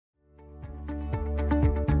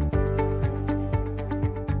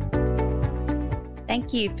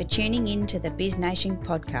Thank you for tuning in to the Biz Nation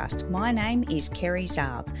podcast. My name is Kerry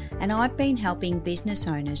Zarb, and I've been helping business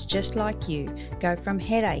owners just like you go from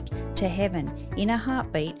headache to heaven in a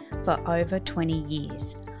heartbeat for over 20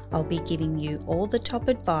 years. I'll be giving you all the top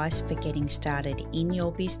advice for getting started in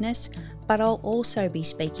your business, but I'll also be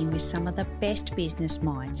speaking with some of the best business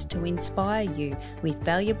minds to inspire you with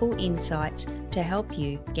valuable insights to help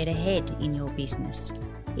you get ahead in your business.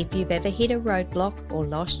 If you've ever hit a roadblock or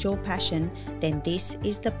lost your passion, then this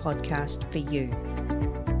is the podcast for you.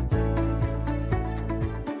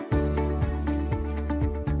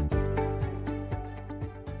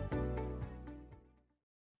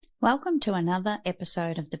 Welcome to another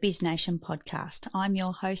episode of the Biz Nation podcast. I'm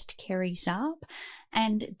your host, Kerry Zarb,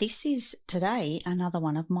 and this is today another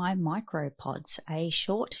one of my micro pods, a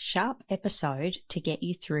short, sharp episode to get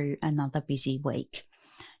you through another busy week.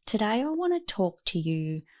 Today I want to talk to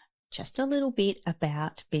you just a little bit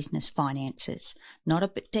about business finances, not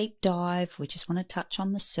a deep dive. We just want to touch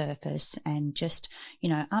on the surface and just,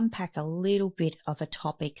 unpack a little bit of a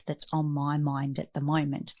topic that's on my mind at the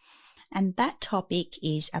moment. And that topic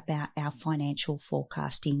is about our financial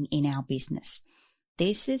forecasting in our business.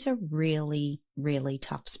 This is a really, really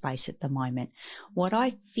tough space at the moment. What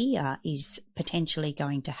I fear is potentially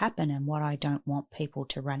going to happen, and what I don't want people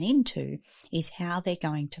to run into, is how they're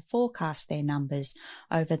going to forecast their numbers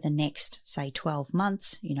over the next, say, 12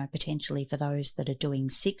 months, potentially for those that are doing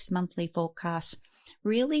 6 monthly forecasts,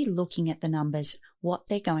 really looking at the numbers, what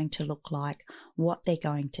they're going to look like, what they're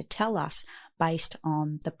going to tell us based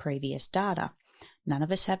on the previous data. None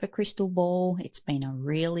of us have a crystal ball. It's been a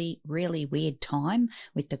really, really weird time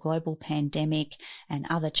with the global pandemic and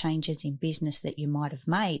other changes in business that you might have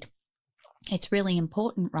made. It's really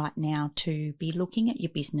important right now to be looking at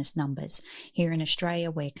your business numbers. Here in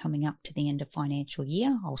Australia, we're coming up to the end of financial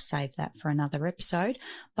year. I'll save that for another episode.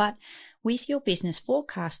 But with your business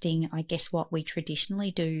forecasting, I guess what we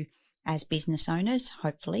traditionally do as business owners,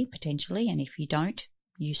 hopefully, potentially, and if you don't,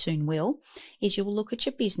 you soon will, is you'll look at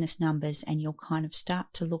your business numbers and you'll kind of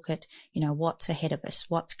start to look at, what's ahead of us,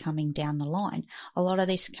 what's coming down the line. A lot of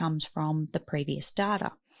this comes from the previous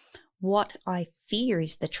data. What I fear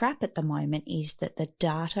is the trap at the moment is that the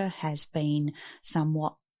data has been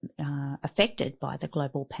somewhat affected by the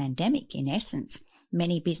global pandemic. In essence,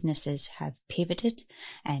 many businesses have pivoted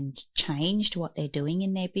and changed what they're doing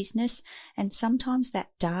in their business, and sometimes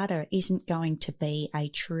that data isn't going to be a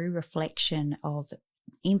true reflection of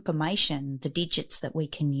information, the digits that we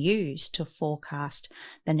can use to forecast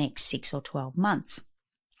the next 6 or 12 months.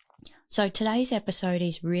 So today's episode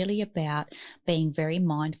is really about being very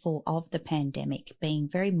mindful of the pandemic, being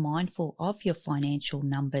very mindful of your financial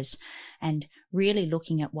numbers, and really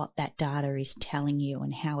looking at what that data is telling you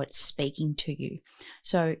and how it's speaking to you.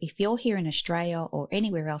 So if you're here in Australia or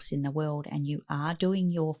anywhere else in the world and you are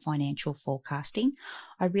doing your financial forecasting,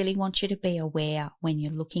 I really want you to be aware when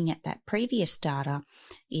you're looking at that previous data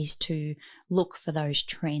is to look for those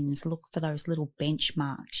trends, look for those little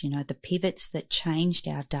benchmarks, the pivots that changed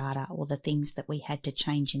our data or the things that we had to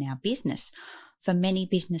change in our business. For many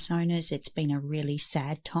business owners, it's been a really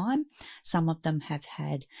sad time. Some of them have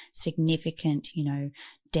had significant,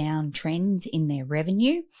 down trends in their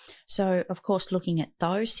revenue. So, of course, looking at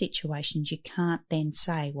those situations, you can't then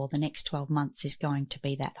say, well, the next 12 months is going to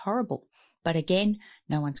be that horrible. But again,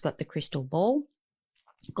 no one's got the crystal ball.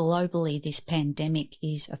 Globally, this pandemic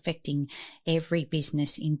is affecting every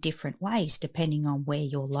business in different ways, depending on where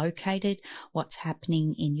you're located, what's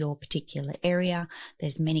happening in your particular area.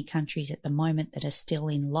 There's many countries at the moment that are still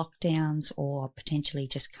in lockdowns or potentially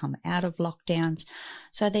just come out of lockdowns.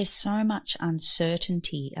 So there's so much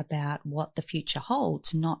uncertainty about what the future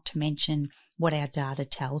holds, not to mention what our data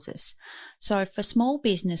tells us. So for small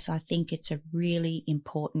business, I think it's a really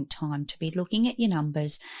important time to be looking at your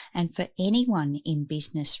numbers. And for anyone in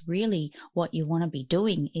business, really what you want to be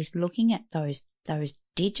doing is looking at those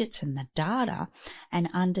digits and the data and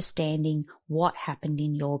understanding what happened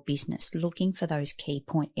in your business, looking for those key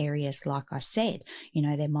point areas. Like I said,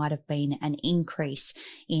 there might have been an increase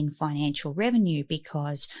in financial revenue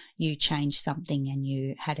because you changed something and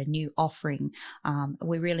you had a new offering.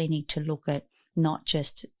 We really need to look at not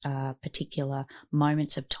just particular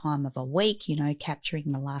moments of time of a week, capturing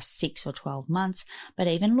the last 6 or 12 months, but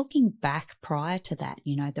even looking back prior to that,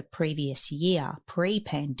 the previous year,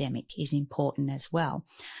 pre-pandemic is important as well.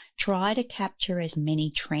 Try to capture as many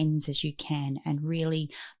trends as you can and really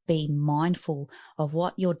be mindful of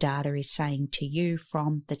what your data is saying to you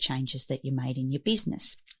from the changes that you made in your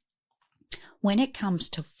business. When it comes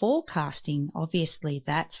to forecasting, obviously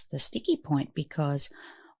that's the sticky point because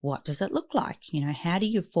what does it look like? How do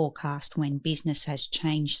you forecast when business has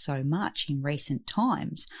changed so much in recent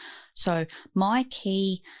times? So my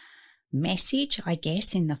key message, I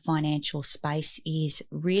guess, in the financial space is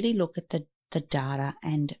really look at the data.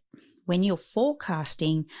 And when you're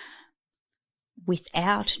forecasting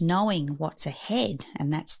without knowing what's ahead,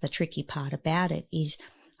 and that's the tricky part about it, is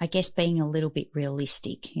I guess being a little bit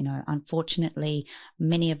realistic. Unfortunately,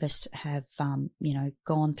 many of us have,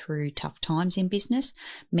 gone through tough times in business.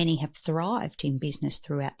 Many have thrived in business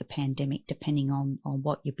throughout the pandemic, depending on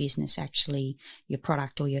what your business actually, your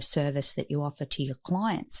product or your service that you offer to your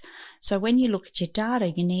clients. So when you look at your data,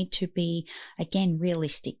 you need to be, again,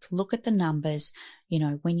 realistic. Look at the numbers.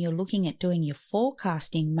 When you're looking at doing your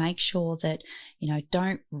forecasting, make sure that,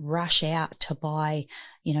 don't rush out to buy,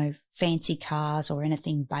 fancy cars or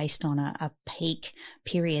anything based on a peak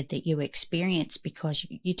period that you experience, because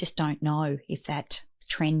you just don't know if that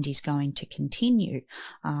trend is going to continue.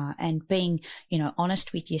 And being,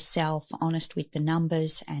 honest with yourself, honest with the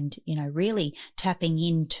numbers, and, really tapping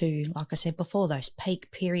into, like I said before, those peak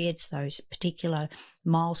periods, those particular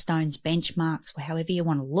milestones, benchmarks, however you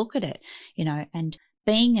want to look at it, and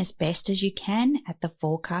being as best as you can at the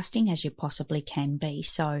forecasting as you possibly can be.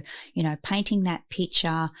 So, painting that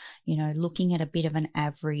picture, looking at a bit of an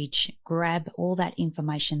average, grab all that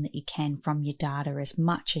information that you can from your data as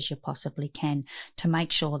much as you possibly can to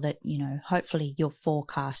make sure that, hopefully your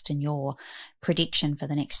forecast and your prediction for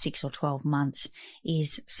the next 6 or 12 months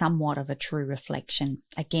is somewhat of a true reflection.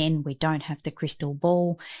 Again, we don't have the crystal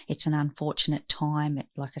ball. It's an unfortunate time.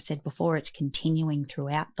 Like I said before, it's continuing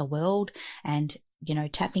throughout the world, and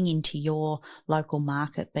tapping into your local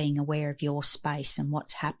market, being aware of your space and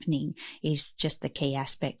what's happening is just the key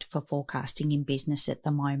aspect for forecasting in business at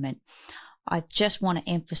the moment. I just want to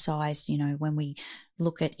emphasize, when we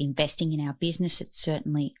look at investing in our business, it's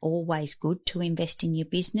certainly always good to invest in your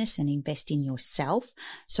business and invest in yourself.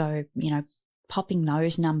 So, popping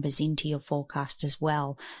those numbers into your forecast as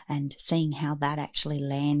well and seeing how that actually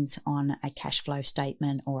lands on a cash flow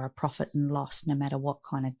statement or a profit and loss, no matter what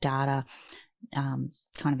kind of data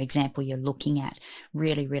kind of example you're looking at.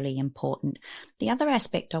 Really, really important. The other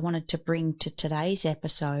aspect I wanted to bring to today's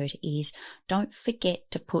episode is don't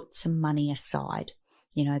forget to put some money aside.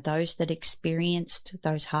 Those that experienced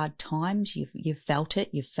those hard times, you've felt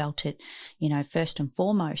it, first and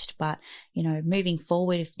foremost, but, moving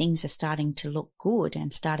forward, if things are starting to look good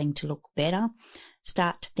and starting to look better,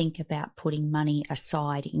 start to think about putting money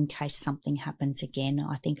aside in case something happens again.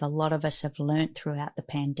 I think a lot of us have learnt throughout the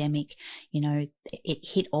pandemic, it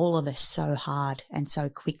hit all of us so hard and so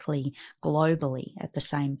quickly globally at the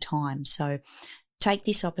same time. So take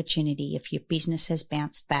this opportunity. If your business has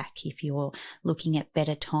bounced back, if you're looking at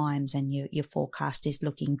better times and your forecast is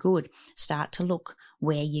looking good, start to look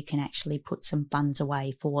where you can actually put some funds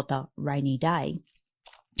away for the rainy day.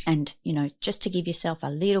 And, just to give yourself a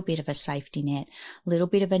little bit of a safety net, a little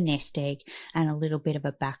bit of a nest egg, and a little bit of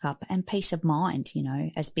a backup and peace of mind.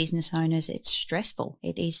 As business owners, it's stressful.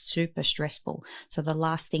 It is super stressful. So the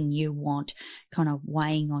last thing you want kind of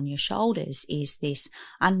weighing on your shoulders is this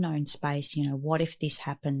unknown space. What if this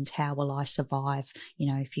happens? How will I survive?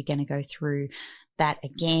 If you're going to go through that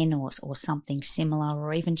again or something similar,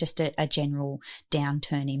 or even just a general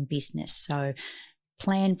downturn in business. So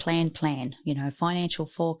plan, financial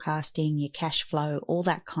forecasting, your cash flow, all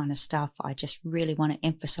that kind of stuff. I just really want to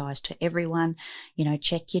emphasize to everyone,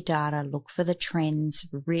 check your data, look for the trends,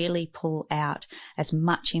 really pull out as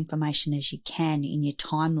much information as you can in your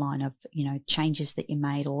timeline of, changes that you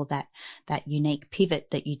made or that unique pivot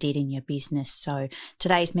that you did in your business. So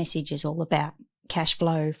today's message is all about cash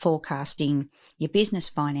flow, forecasting, your business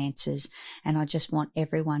finances. And I just want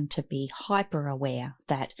everyone to be hyper aware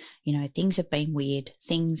that, things have been weird.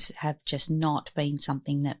 Things have just not been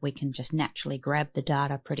something that we can just naturally grab the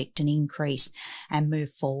data, predict an increase and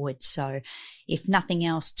move forward. So if nothing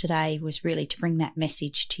else, today was really to bring that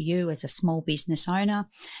message to you as a small business owner.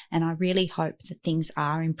 And I really hope that things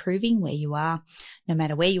are improving where you are, no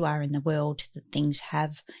matter where you are in the world, that things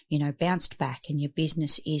have, bounced back and your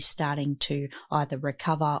business is starting to either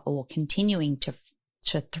recover or continuing to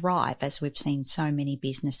thrive, as we've seen so many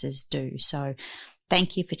businesses do. So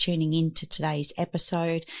thank you for tuning in to today's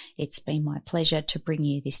episode. It's been my pleasure to bring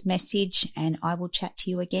you this message, and I will chat to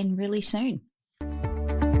you again really soon.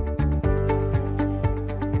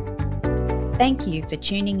 Thank you for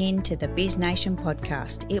tuning in to the Biz Nation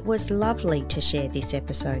podcast. It was lovely to share this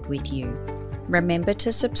episode with you. Remember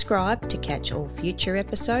to subscribe to catch all future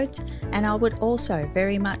episodes, and I would also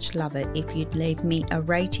very much love it if you'd leave me a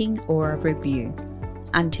rating or a review.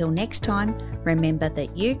 Until next time, remember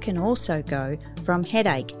that you can also go from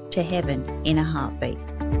headache to heaven in a heartbeat.